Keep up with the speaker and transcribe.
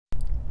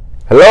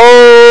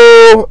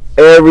Hello,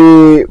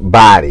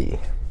 everybody.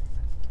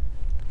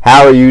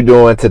 How are you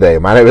doing today?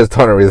 My name is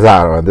Tony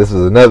Rizano, and this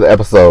is another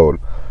episode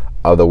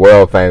of the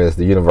world famous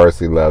The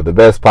University Love, the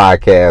best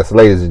podcast,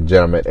 ladies and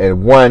gentlemen,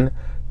 in 1,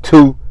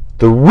 2,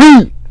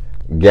 3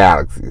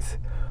 galaxies.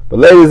 But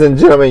ladies and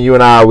gentlemen, you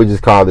and I, we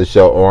just call this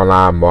show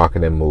Online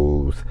Marketing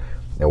Moves,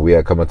 and we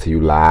are coming to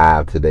you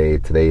live today.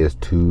 Today is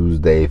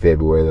Tuesday,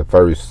 February the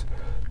 1st,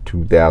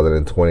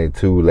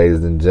 2022.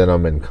 Ladies and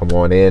gentlemen, come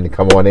on in.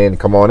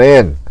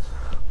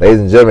 Ladies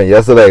and gentlemen,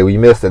 yesterday we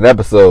missed an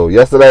episode.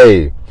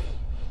 Yesterday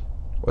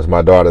was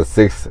my daughter's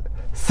six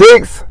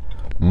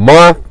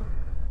month.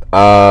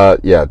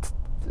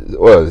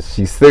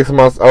 She's 6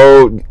 months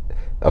old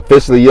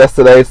officially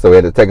yesterday, so we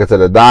had to take her to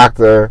the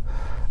doctor.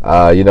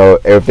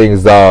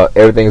 Everything's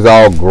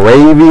all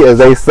gravy, as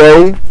they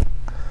say.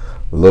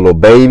 Little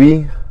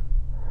baby,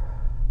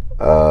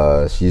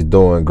 she's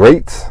doing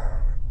great.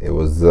 It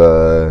was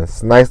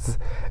nice. It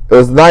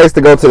was nice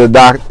to go to the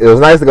doctor. It was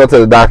nice to go to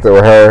the doctor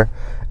with her.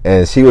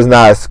 And she was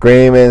not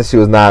screaming. She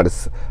was not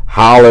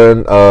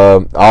hollering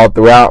all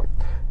throughout.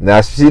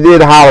 Now, she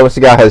did holler when she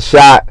got her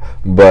shot.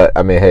 But,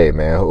 I mean, hey,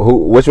 man.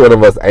 Which one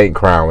of us ain't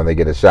crying when they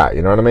get a shot?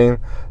 You know what I mean?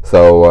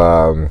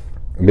 So,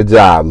 good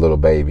job, little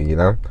baby, you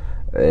know?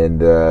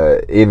 And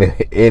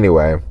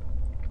anyway.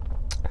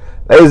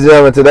 Ladies and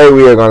gentlemen, today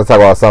we are going to talk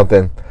about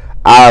something.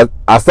 I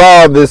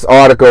saw this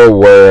article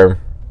where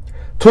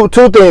two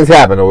things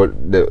happened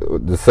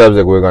with the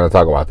subject we're going to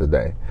talk about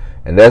today.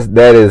 And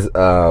that is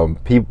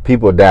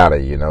people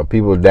doubting,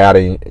 people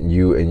doubting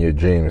you and your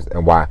dreams,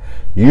 and why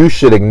you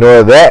should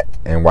ignore that,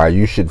 and why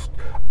you should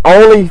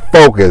only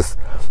focus.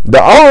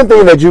 The only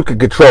thing that you can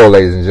control,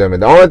 ladies and gentlemen,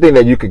 the only thing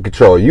that you can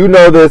control, you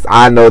know this,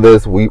 I know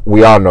this,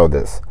 we all know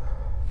this.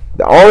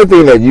 The only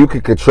thing that you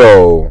can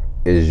control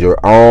is your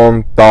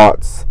own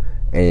thoughts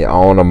and your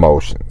own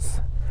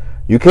emotions.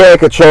 You can't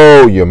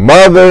control your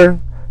mother,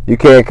 you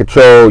can't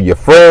control your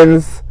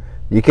friends,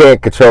 you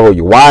can't control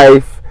your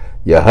wife,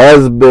 your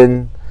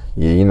husband,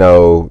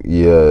 whoever.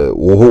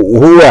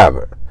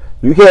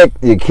 Your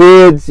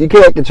kids, you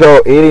can't control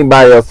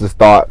anybody else's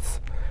thoughts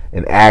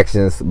and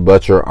actions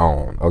but your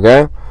own,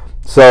 okay?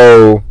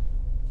 So,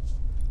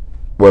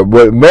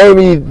 what made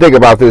me think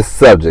about this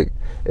subject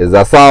is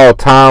I saw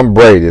Tom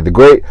Brady,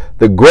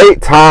 the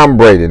great Tom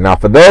Brady. Now,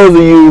 for those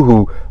of you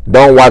who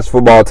don't watch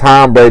football,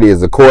 Tom Brady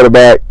is a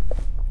quarterback.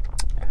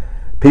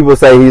 People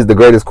say he's the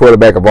greatest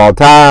quarterback of all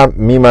time.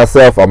 Me,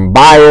 myself, I'm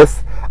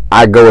biased.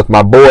 I go with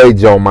my boy,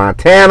 Joe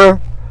Montana.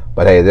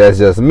 But, hey, that's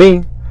just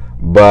me.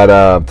 But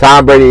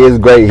Tom Brady is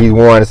great. He's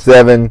won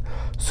 7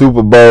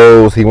 Super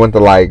Bowls. He went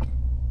to,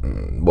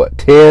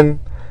 10?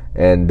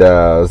 And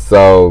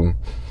so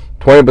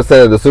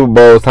 20% of the Super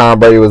Bowls Tom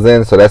Brady was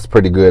in. So that's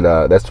pretty good.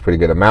 That's a pretty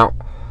good amount.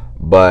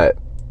 But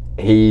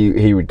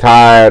he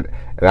retired.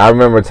 And I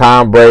remember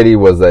Tom Brady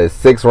was a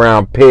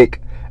 6th-round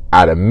pick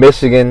out of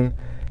Michigan.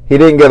 He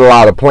didn't get a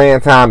lot of playing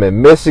time in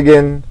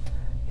Michigan.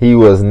 He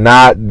was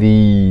not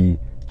the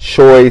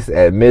choice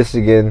at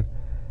Michigan.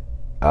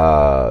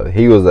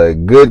 He was a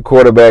good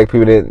quarterback.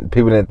 People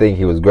didn't think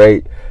he was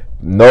great.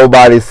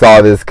 Nobody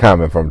saw this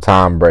coming from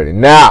Tom Brady.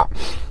 Now,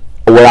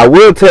 what I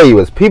will tell you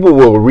is people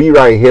will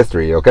rewrite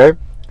history, okay?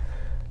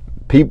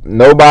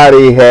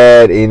 Nobody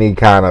had any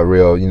kind of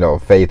real,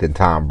 faith in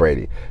Tom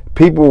Brady.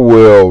 People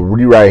will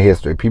rewrite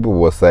history. People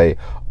will say,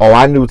 oh,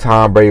 I knew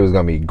Tom Brady was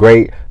going to be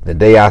great the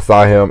day I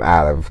saw him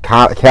out of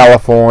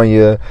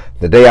California,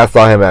 the day I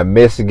saw him at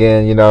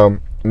Michigan,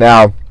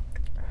 Now,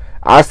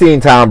 I seen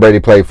Tom Brady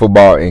play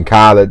football in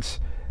college.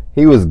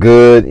 He was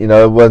good,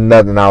 it wasn't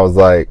nothing I was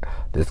like,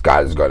 this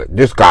guy has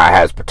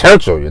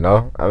potential,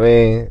 I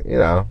mean,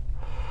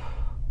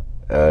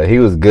 he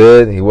was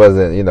good. He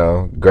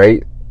wasn't,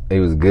 great. He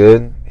was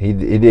good. He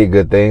did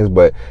good things,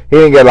 but he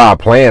didn't get a lot of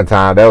playing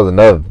time. That was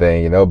another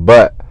thing,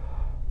 But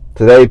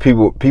today,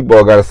 people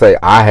are going to say,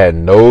 I had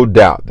no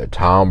doubt that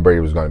Tom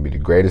Brady was going to be the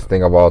greatest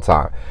thing of all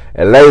time.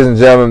 And ladies and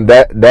gentlemen,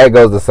 that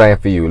goes the same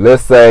for you.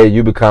 Let's say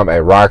you become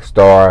a rock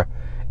star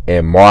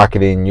in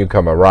marketing. You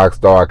become a rock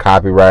star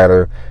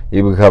copywriter.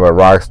 You become a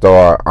rock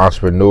star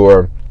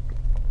entrepreneur.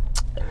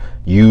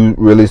 You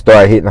really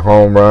start hitting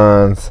home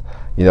runs.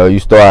 You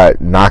start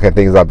knocking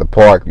things out the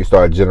park. You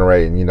start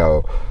generating,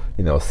 $60,000,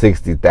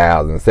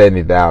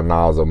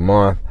 $70,000 a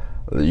month.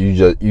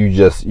 You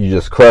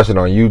just crush it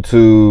on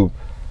YouTube.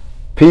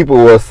 People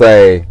will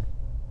say,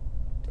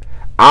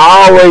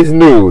 I always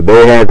knew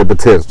they had the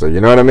potential.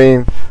 You know what I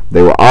mean?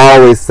 They will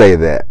always say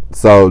that.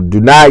 So do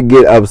not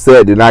get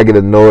upset. Do not get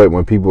annoyed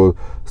when people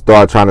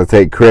start trying to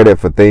take credit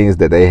for things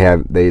that they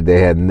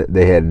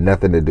had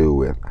nothing to do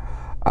with.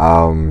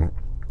 I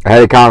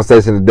had a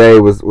conversation today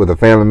with a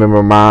family member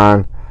of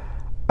mine,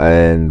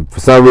 and for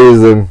some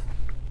reason,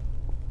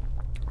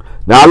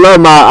 now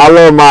I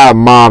love my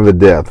mom to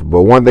death.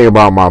 But one thing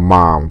about my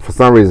mom, for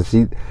some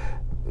reason,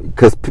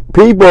 because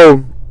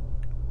people,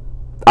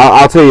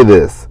 I'll tell you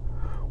this: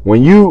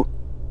 when you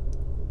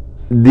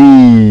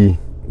the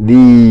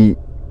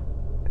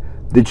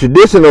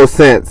traditional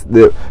sense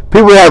that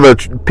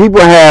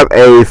people have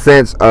a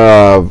sense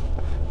of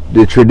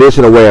the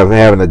traditional way of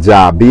having a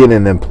job, being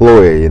an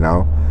employee,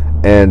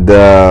 and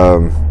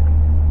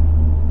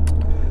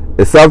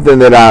it's something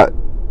that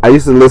I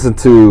used to listen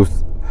to.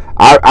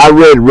 I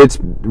read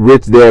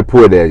Rich Dad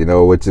Poor Dad,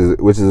 which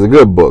is a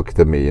good book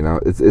to me.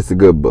 It's a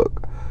good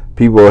book.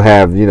 People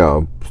have,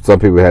 some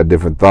people have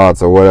different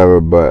thoughts or whatever,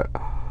 but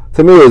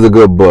to me it was a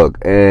good book.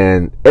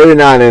 And every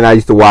now and then I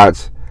used to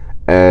watch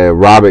a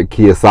Robert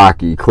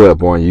Kiyosaki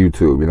clip on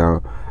YouTube.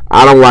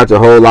 I don't watch a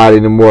whole lot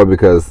anymore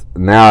because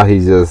now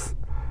he's just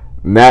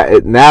now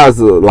it's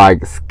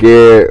like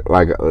scared,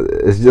 like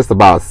it's just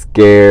about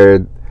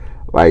scared,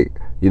 like.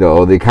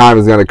 The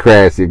economy's gonna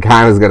crash. The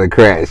economy's gonna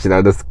crash.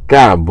 That's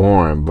kind of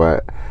boring,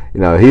 but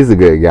he's a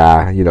good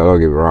guy. Don't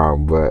get me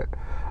wrong, but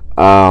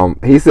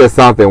he said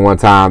something one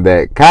time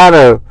that kind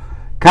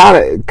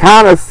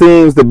of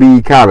seems to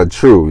be kind of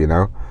true.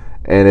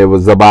 And it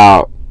was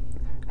about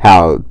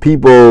how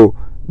people,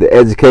 the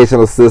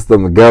educational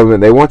system, the government,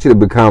 they want you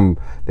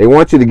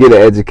to get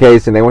an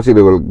education. They want you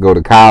to go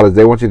to college.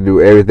 They want you to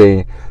do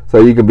everything so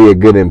you can be a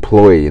good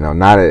employee.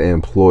 Not an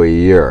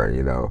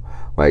employer.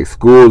 Like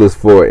school is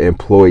for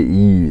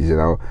employees,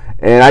 and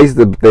I used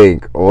to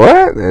think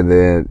what, and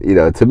then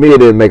to me it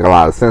didn't make a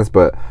lot of sense.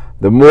 But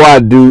the more I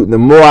do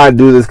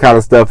this kind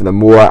of stuff, and the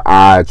more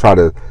I try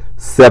to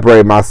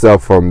separate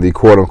myself from the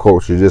quote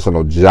unquote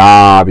traditional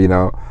job,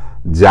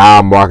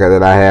 job market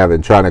that I have,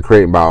 and trying to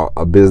create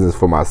a business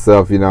for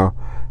myself, you have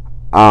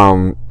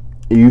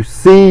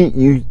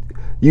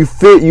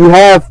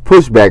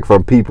pushback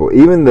from people,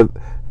 even the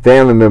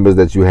family members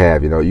that you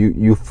have,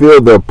 you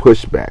feel their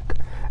pushback.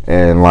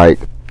 And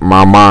like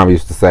my mom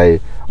used to say,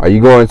 "Are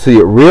you going to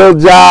your real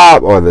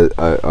job or the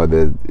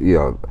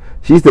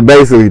She used to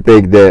basically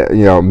think that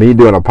me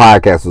doing a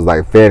podcast was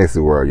like fantasy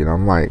world.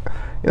 I'm like,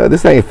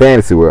 this ain't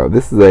fantasy world.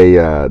 This is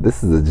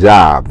a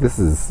job. This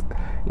is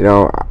I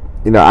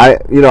don't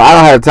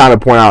have time to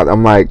point out.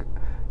 I'm like,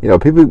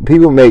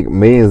 people make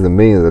millions and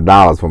millions of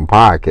dollars from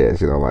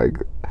podcasts. Like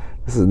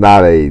this is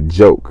not a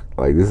joke.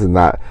 Like this is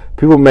not.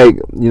 People make,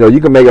 you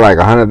can make like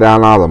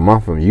 $100,000 a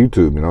month from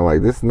YouTube,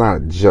 like this is not a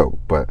joke.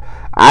 But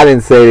I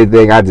didn't say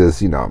anything. I just,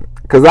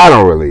 because I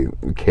don't really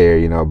care,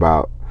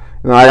 about,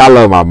 like I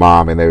love my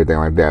mom and everything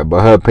like that.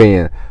 But her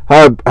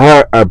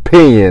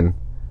opinion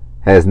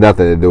has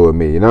nothing to do with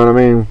me. You know what I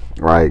mean?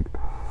 Like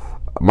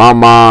my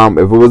mom,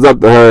 if it was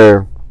up to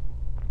her,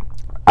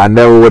 I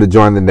never would have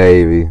joined the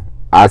Navy.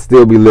 I'd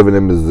still be living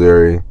in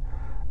Missouri.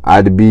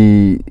 I'd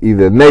be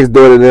either next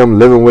door to them,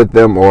 living with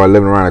them, or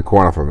living around the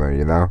corner from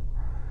them.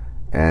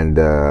 And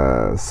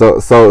so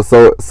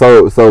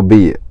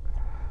be it.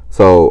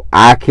 So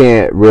I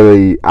can't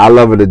really. I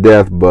love her to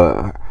death,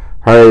 but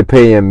her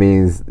opinion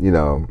means,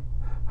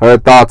 her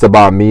thoughts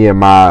about me and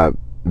my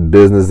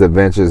business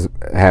adventures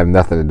have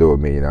nothing to do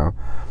with me. And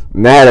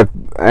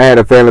I had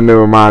a family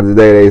member of mine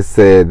today. They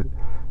said,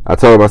 I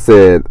told them, I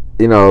said,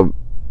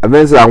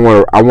 eventually I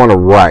want to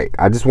write.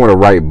 I just want to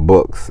write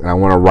books, and I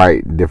want to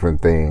write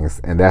different things,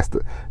 and that's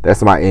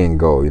my end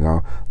goal.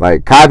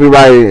 Like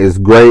copywriting is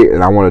great,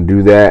 and I want to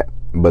do that.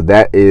 But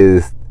that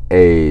is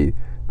a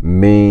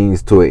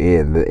means to an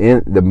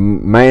end. The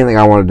main thing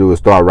I want to do is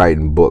start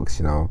writing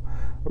books,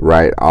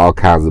 write all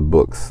kinds of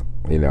books,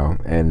 and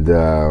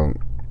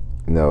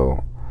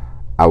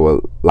I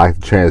would like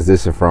to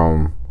transition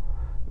from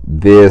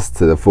this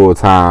to the full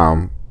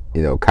time,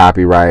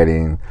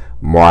 copywriting,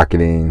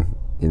 marketing,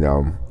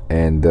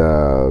 and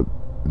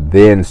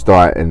then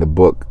start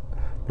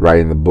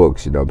writing the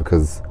books,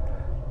 because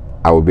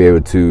I will be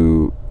able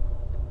to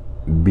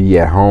be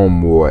at home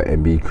more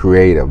and be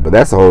creative. But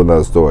that's a whole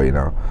nother story,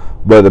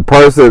 But the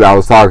person I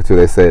was talking to,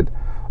 they said,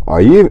 "Are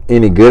you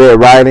any good at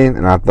writing?"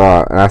 And I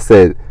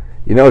said,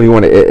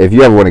 if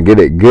you ever want to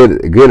get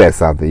good at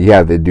something, you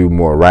have to do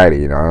more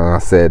writing, And I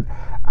said,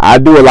 I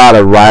do a lot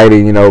of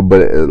writing,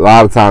 but a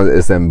lot of times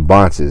it's in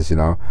bunches,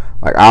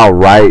 Like I'll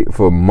write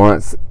for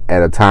months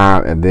at a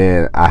time, and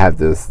then I have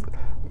to.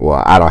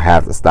 Well, I don't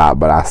have to stop,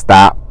 but I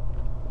stop,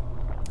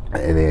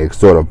 and then it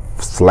sort of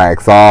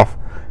slacks off.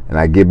 And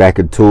I get back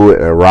into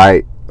it and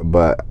write.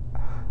 But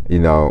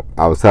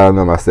I was telling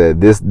them, I said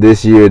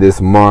this year,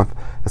 this month,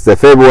 I said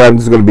February, I'm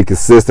just going to be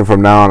consistent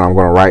from now on. I'm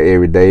going to write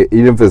every day,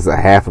 even if it's a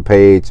half a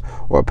page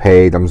or a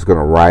page. I'm just going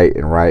to write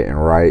and write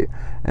and write.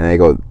 And they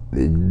go,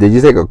 "Did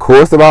you take a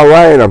course about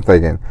writing?" I'm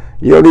thinking,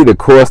 you don't need a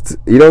course.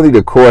 You don't need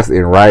a course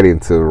in writing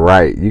to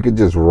write. You can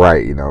just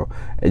write,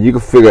 and you can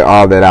figure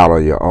all that out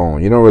on your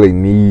own. You don't really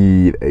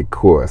need a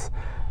course.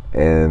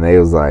 And they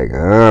was like,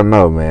 "I don't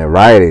know, man,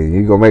 writing,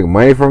 you gonna make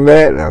money from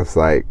that?" And I was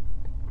like,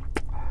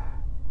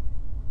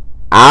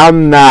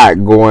 I'm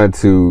not going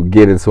to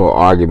get into an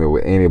argument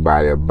with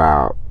anybody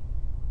about,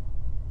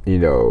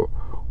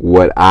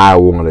 what I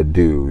want to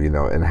do,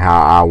 and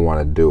how I want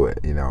to do it,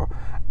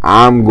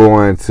 I'm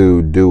going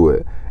to do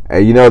it.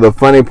 And the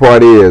funny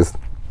part is,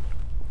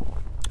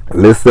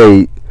 let's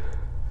say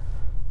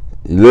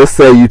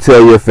you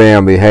tell your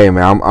family, "Hey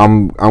man,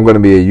 I'm gonna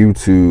be a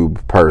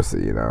YouTube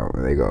person,"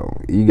 and they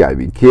go, "You gotta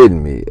be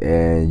kidding me!"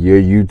 And your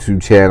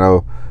YouTube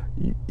channel,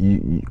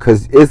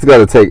 because it's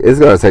gonna take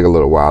a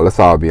little while. Let's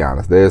all be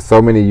honest. There's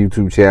so many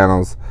YouTube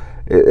channels.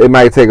 It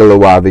might take a little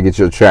while to get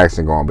your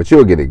traction going, but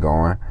you'll get it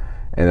going.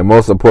 And the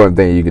most important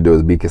thing you can do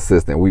is be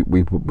consistent.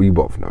 We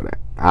both know that.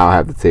 I don't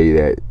have to tell you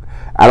that.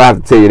 I don't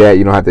have to tell you that.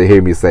 You don't have to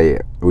hear me say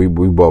it. We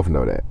both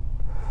know that.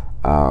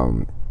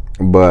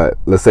 But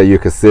let's say you're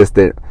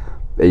consistent,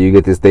 and you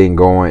get this thing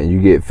going, and you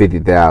get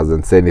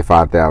 50,000,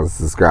 75,000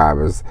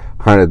 subscribers,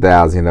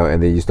 100,000,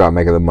 and then you start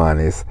making the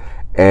monies.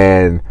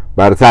 And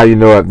by the time you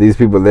know it, these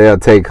people, they'll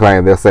take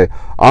claim. They'll say,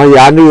 "Oh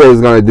yeah, I knew they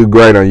was gonna do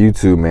great on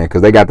YouTube, man,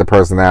 because they got the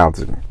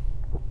personality."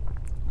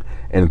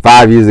 And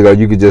 5 years ago,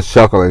 you could just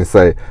chuckle and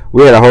say,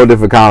 "We had a whole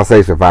different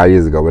conversation 5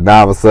 years ago." But now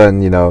all of a sudden,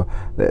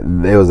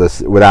 there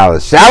was without a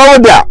shadow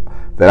of doubt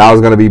that I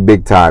was gonna be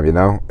big time,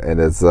 And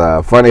it's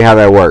funny how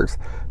that works.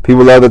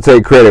 People love to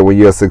take credit when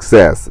you're a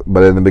success,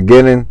 but in the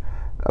beginning,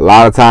 a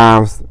lot of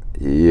times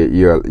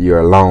you're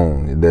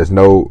alone. There's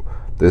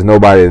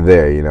nobody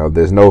there,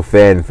 There's no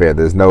fanfare.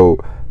 There's no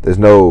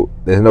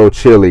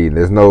chilling.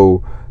 There's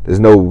no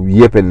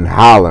yipping and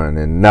hollering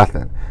and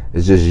nothing.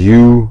 It's just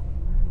you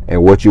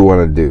and what you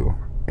want to do,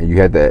 and you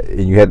had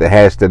to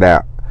hash it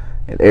out.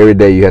 And every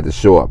day you have to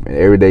show up, and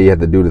every day you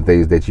have to do the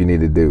things that you need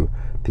to do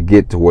to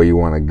get to where you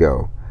want to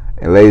go.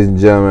 And ladies and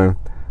gentlemen,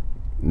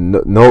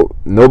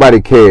 nobody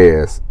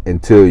cares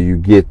until you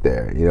get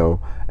there,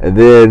 And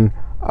then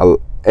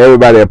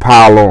everybody will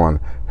pile on.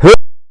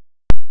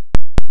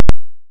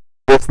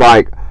 It's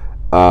like,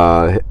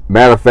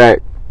 matter of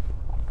fact,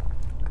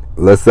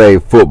 let's say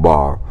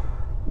football.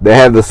 They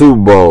have the Super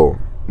Bowl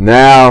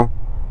now.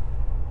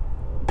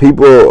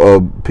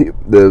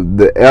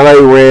 The LA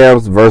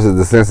Rams versus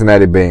the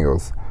Cincinnati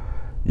Bengals.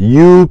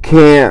 You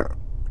can't,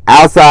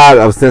 outside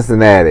of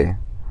Cincinnati,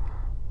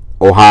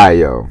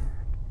 Ohio,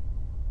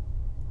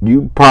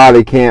 you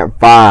probably can't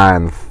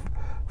find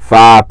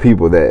 5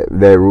 people that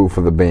root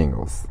for the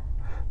Bengals.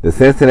 The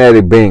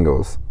Cincinnati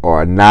Bengals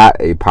are not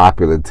a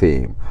popular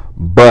team,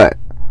 but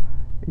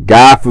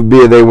God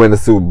forbid they win the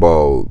Super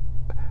Bowl.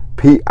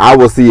 I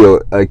will see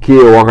a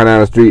kid walking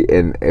down the street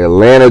in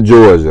Atlanta,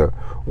 Georgia,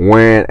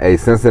 wearing a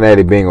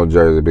Cincinnati Bengal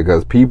jersey,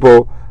 because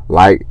people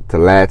like to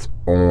latch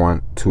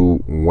on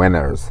to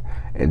winners.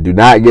 And do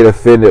not get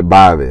offended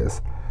by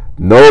this.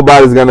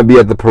 Nobody's going to be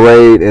at the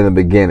parade in the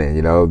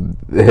beginning,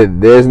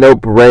 There's no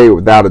parade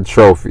without a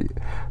trophy.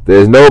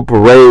 There's no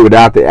parade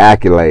without the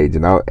accolades,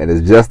 And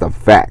it's just a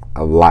fact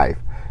of life.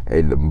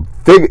 And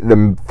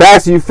the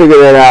faster you figure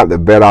that out, the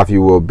better off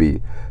you will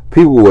be.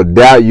 People will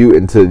doubt you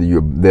until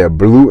they're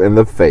blue in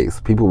the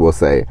face. People will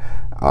say,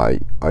 are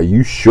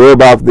you sure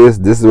about this?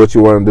 This is what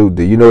you want to do?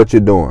 Do you know what you're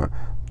doing?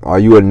 Are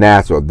you a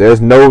natural?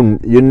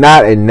 You're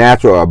not a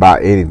natural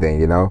about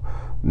anything,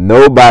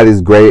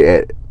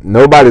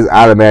 Nobody's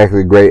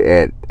automatically great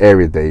at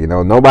everything,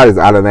 Nobody's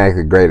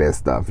automatically great at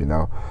stuff,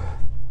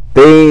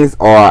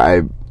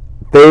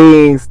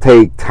 Things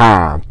take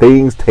time.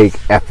 Things take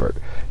effort.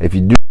 If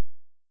you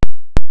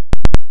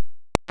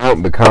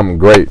don't become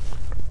great.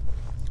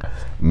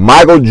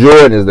 Michael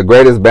Jordan is the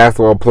greatest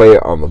basketball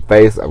player on the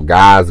face of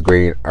God's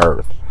green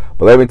earth.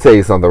 But let me tell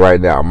you something right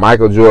now.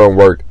 Michael Jordan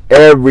worked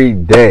every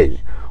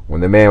day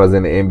when the man was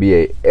in the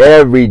NBA,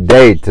 every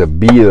day to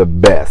be the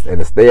best and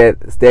to stay at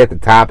the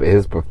top of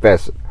his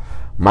profession.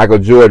 Michael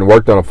Jordan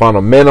worked on the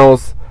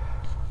fundamentals.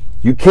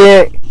 You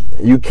can't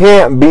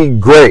be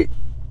great.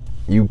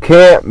 You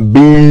can't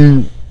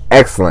be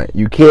excellent.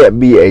 You can't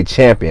be a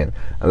champion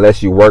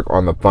unless you work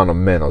on the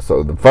fundamentals.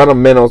 So the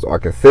fundamentals are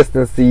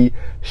consistency,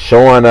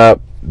 showing up,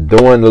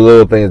 doing the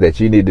little things that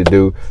you need to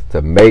do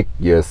to make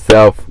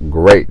yourself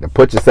great, to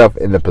put yourself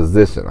in the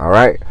position, all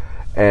right?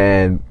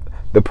 And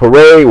the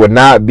parade will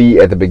not be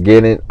at the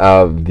beginning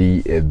of the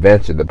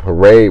adventure. The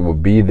parade will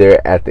be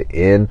there at the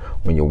end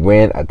when you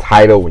win a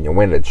title, when you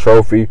win a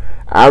trophy.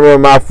 I remember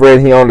my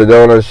friend, he owned a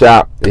donut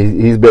shop.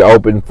 He's been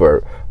open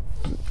for,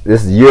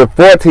 this is year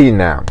 14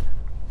 now.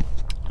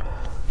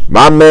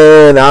 My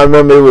man, I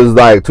remember it was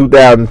like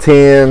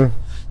 2010.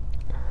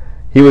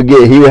 He would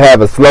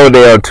have a slow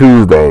day on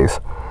Tuesdays.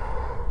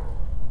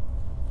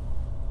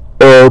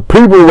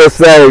 People were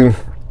saying,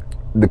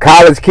 the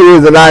college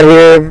kids are not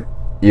here,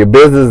 your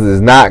business is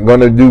not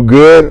going to do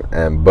good.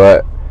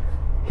 But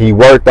he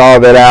worked all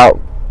that out.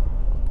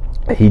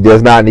 He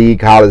does not need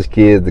college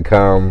kids to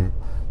come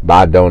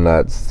buy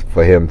donuts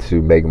for him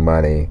to make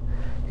money.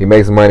 He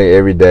makes money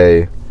every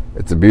day.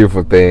 It's a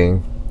beautiful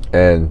thing.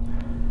 And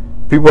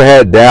people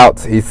had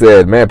doubts. He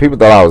said, man, people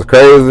thought I was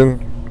crazy.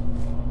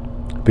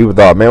 People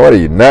thought, man, what are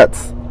you,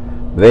 nuts?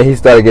 But then he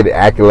started getting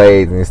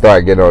accolades and he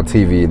started getting on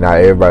TV. Now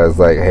everybody's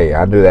like, hey,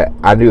 I knew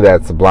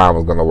that Sublime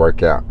was going to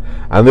work out.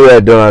 I knew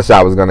that donut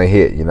shop was going to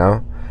hit,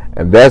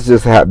 And that's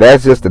just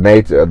the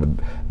nature of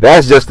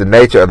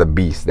the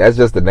beast. That's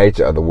just the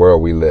nature of the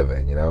world we live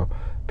in,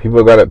 People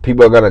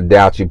are gonna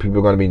doubt you. People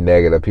are gonna be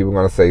negative. People are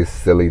gonna say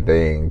silly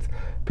things.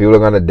 People are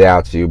gonna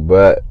doubt you.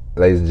 But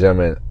ladies and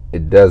gentlemen,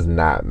 it does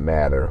not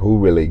matter. Who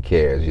really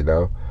cares,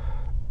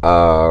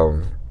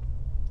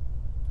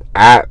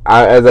 I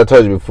as I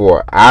told you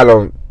before,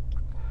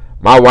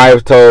 my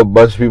wife told a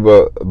bunch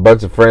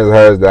of friends of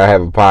hers that I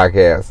have a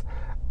podcast.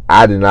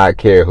 I do not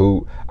care if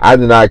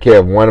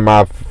one of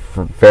my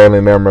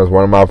family members,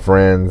 one of my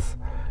friends,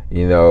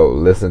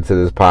 listen to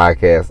this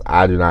podcast.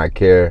 I do not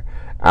care.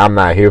 I'm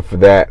not here for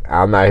that.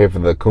 I'm not here for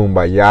the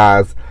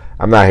kumbayas.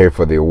 I'm not here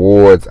for the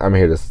awards. I'm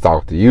here to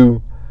talk to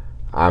you.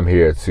 I'm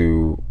here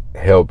to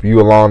help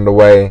you along the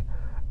way.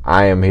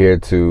 I am here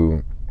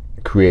to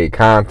create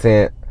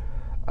content,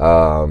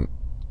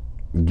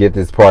 get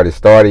this party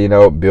started,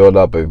 build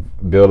up a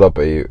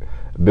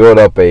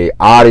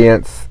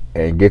audience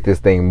and get this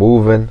thing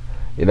moving.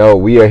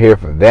 We are here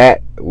for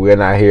that. We're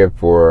not here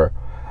for,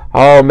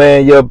 oh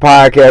man, your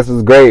podcast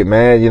is great,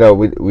 man.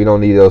 We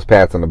don't need those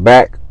pats on the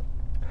back.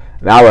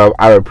 Now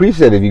I would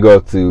appreciate if you go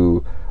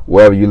to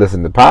wherever you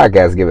listen to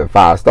podcasts, give it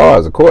 5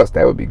 stars. Of course,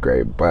 that would be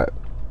great. But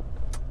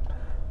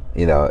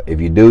if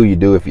you do, you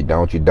do. If you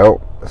don't, you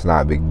don't. It's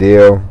not a big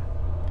deal.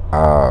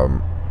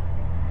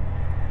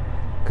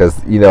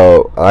 Because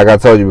like I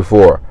told you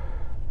before,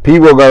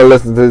 people are going to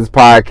listen to this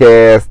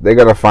podcast. They're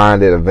going to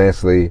find it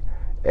eventually,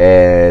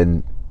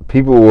 and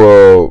people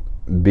will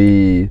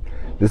be.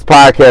 This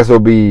podcast will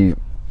be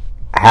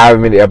however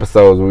many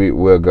episodes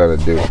we're going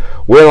to do.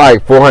 We're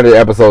like 400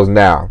 episodes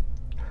now.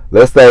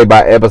 Let's say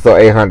by episode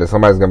 800,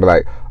 somebody's going to be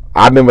like,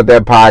 I've been with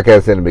that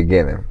podcast in the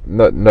beginning.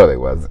 No, they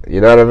wasn't.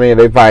 You know what I mean?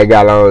 They probably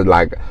got on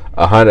like 50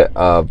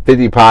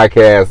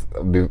 podcasts,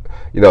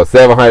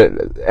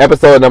 700,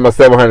 episode number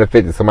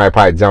 750. Somebody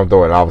probably jumped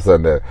on and all of a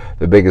sudden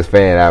the biggest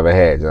fan I ever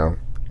had,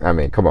 I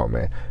mean, come on,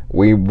 man.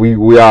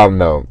 We all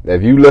know.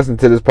 If you listen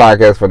to this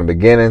podcast from the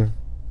beginning,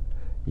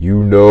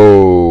 you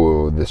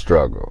know the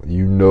struggle.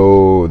 You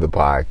know the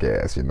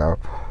podcast, And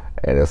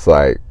it's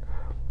like,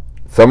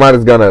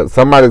 somebody's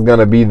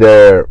gonna be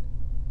there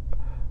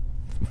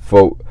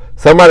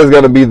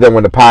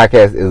when the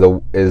podcast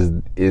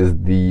is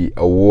the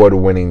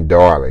award-winning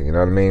darling. You know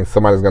what I mean? A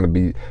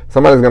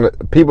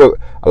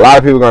lot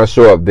of people are gonna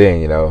show up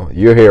then.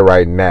 You're here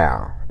right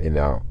now. And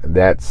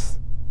that's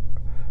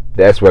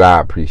what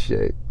I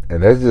appreciate.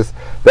 And that's just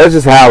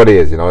how it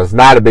is. It's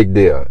not a big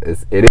deal. It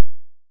is.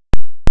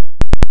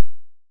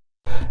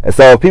 And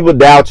so if people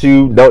doubt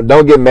you,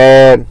 don't get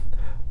mad.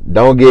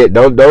 Don't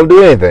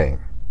do anything.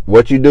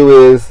 What you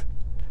do is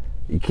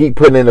you keep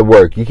putting in the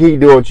work. You keep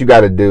doing what you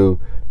got to do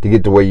to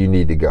get to where you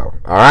need to go.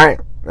 All right?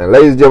 And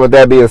ladies and gentlemen, with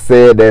that being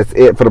said, that's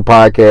it for the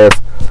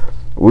podcast.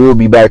 We will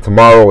be back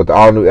tomorrow with the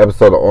all-new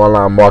episode of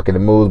Online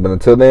Marketing Moves. But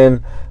until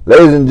then,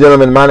 ladies and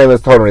gentlemen, my name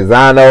is Tony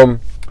Rizzano.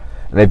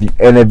 And if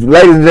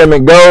ladies and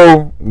gentlemen,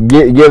 go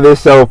give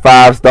this show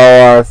 5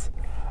 stars.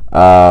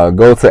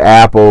 Go to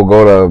Apple.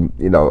 Go to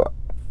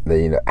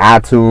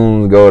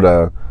iTunes. Go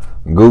to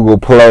Google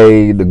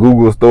Play, the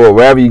Google Store,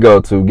 wherever you go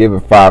to, give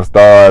it 5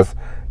 stars.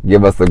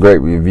 Give us a great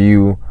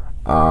review.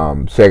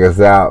 Check us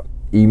out.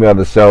 Email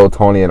the show,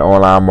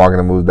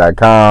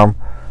 Tony@onlinemarketingmoves.com.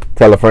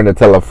 Tell a friend to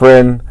tell a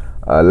friend.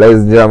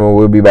 Ladies and gentlemen,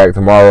 we'll be back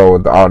tomorrow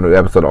with the all-new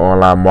episode of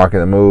Online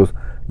Marketing Moves.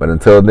 But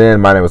until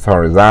then, my name is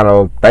Tony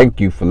Rizzano. Thank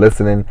you for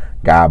listening.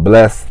 God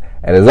bless.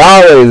 And as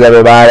always,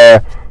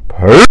 everybody,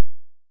 peace.